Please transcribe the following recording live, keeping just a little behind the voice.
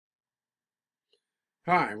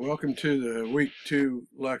Hi, welcome to the week 2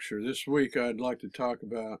 lecture. This week I'd like to talk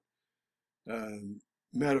about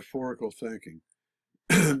metaphorical thinking.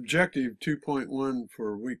 Objective 2.1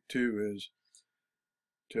 for week 2 is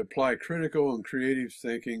to apply critical and creative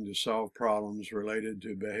thinking to solve problems related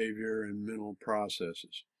to behavior and mental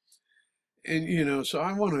processes. And so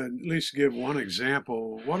I want to at least give one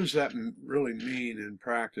example. What does that really mean in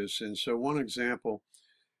practice? And so one example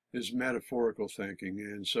is metaphorical thinking.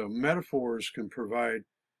 And so metaphors can provide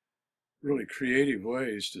really creative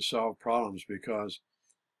ways to solve problems because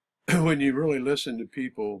when you really listen to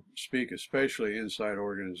people speak, especially inside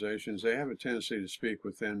organizations, they have a tendency to speak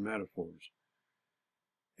within metaphors.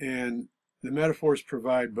 And the metaphors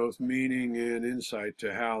provide both meaning and insight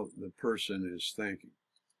to how the person is thinking.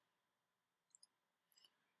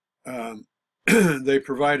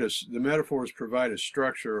 The metaphors provide a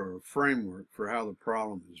structure or a framework for how the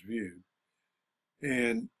problem is viewed.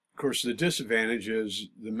 And of course, the disadvantage is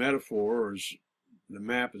the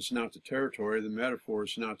map is not the territory, the metaphor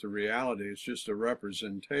is not the reality, it's just a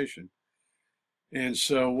representation. And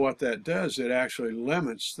so what that does, it actually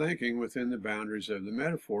limits thinking within the boundaries of the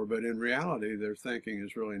metaphor, but in reality, their thinking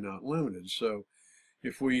is really not limited. So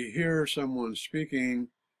if we hear someone speaking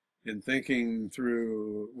and thinking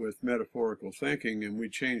through with metaphorical thinking and we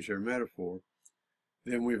change their metaphor,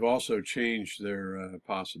 then we've also changed their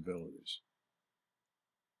possibilities.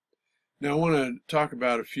 Now I want to talk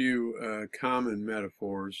about a few common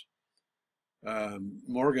metaphors.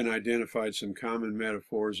 Morgan identified some common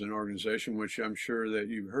metaphors in organization, which I'm sure that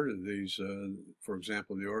you've heard of these. For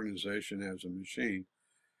example, the organization as a machine.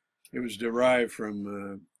 It was derived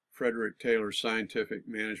from Frederick Taylor's scientific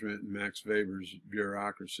management and Max Weber's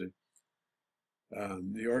bureaucracy.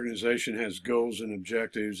 The organization has goals and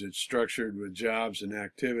objectives. It's structured with jobs and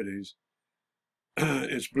activities.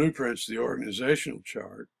 Its blueprint's the organizational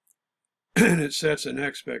chart, and it sets an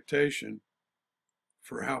expectation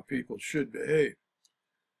for how people should behave.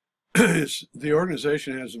 The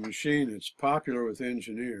organization as a machine. It's popular with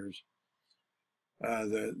engineers.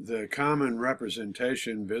 The common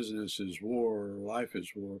representation, business is war, or life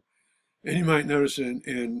is war. And you might notice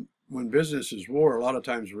in when business is war, a lot of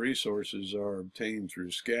times resources are obtained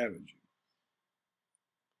through scavenging.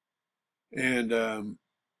 And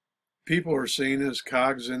people are seen as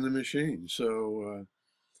cogs in the machine. So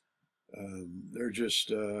they're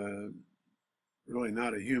just really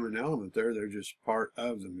not a human element there. They're just part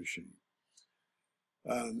of the machine.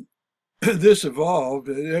 This evolved,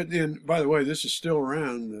 and by the way, this is still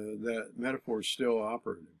around, that metaphor is still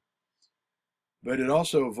operative. But it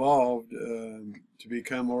also evolved to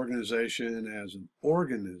become organization as an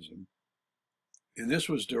organism. And this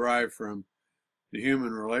was derived from the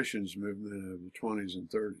human relations movement of the 20s and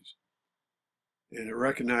 30s. And it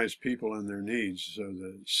recognized people and their needs. So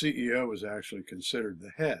the CEO was actually considered the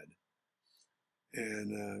head.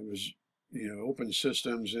 And it was, open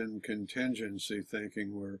systems and contingency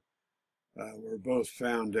thinking were both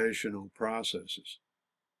foundational processes.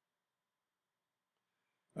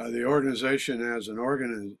 The organization as an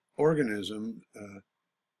organism,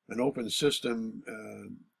 an open system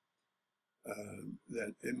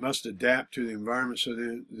that it must adapt to the environment. So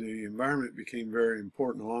the environment became very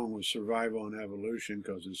important along with survival and evolution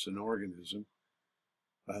because it's an organism.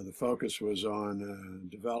 The focus was on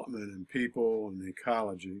development and people and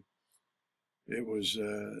ecology. It was,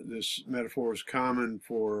 this metaphor is common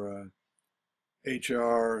for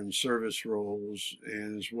HR and service roles,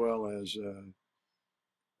 and as well as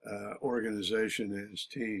organization as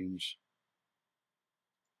teams.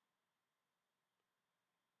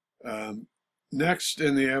 Next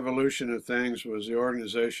in the evolution of things was the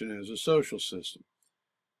organization as a social system.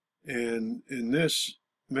 And in this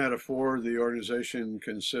metaphor, the organization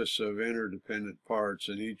consists of interdependent parts,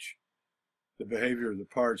 and the behavior of the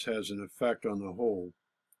parts has an effect on the whole.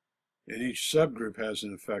 And each subgroup has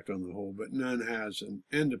an effect on the whole, but none has an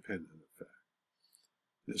independent effect.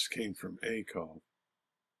 This came from Acol.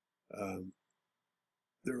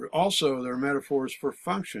 There are metaphors for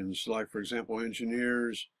functions, like, for example,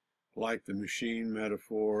 engineers like the machine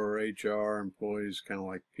metaphor, HR employees kind of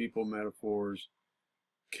like people metaphors.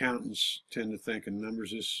 Accountants tend to think in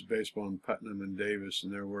numbers. This is based on Putnam and Davis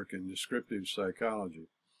and their work in descriptive psychology.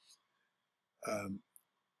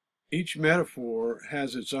 Each metaphor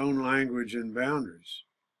has its own language and boundaries.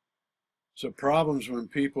 So there are problems when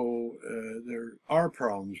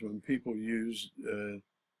people use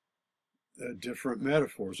different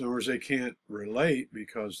metaphors. In other words, they can't relate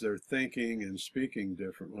because they're thinking and speaking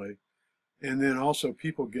differently. And then also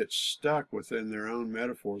people get stuck within their own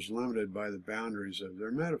metaphors, limited by the boundaries of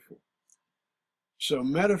their metaphor. So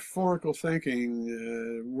metaphorical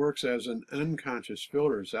thinking works as an unconscious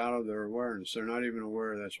filter. It's out of their awareness. They're not even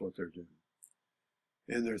aware that's what they're doing.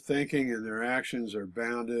 And their thinking and their actions are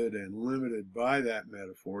bounded and limited by that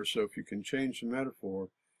metaphor. So if you can change the metaphor,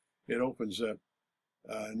 it opens up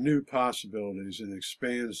new possibilities and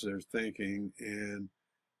expands their thinking, and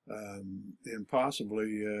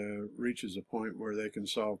possibly reaches a point where they can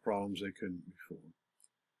solve problems they couldn't before.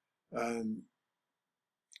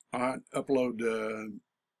 I upload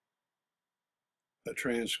a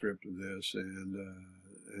transcript of this, and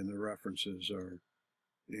the references are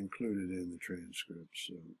included in the transcript.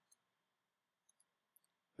 So,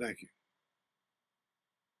 thank you.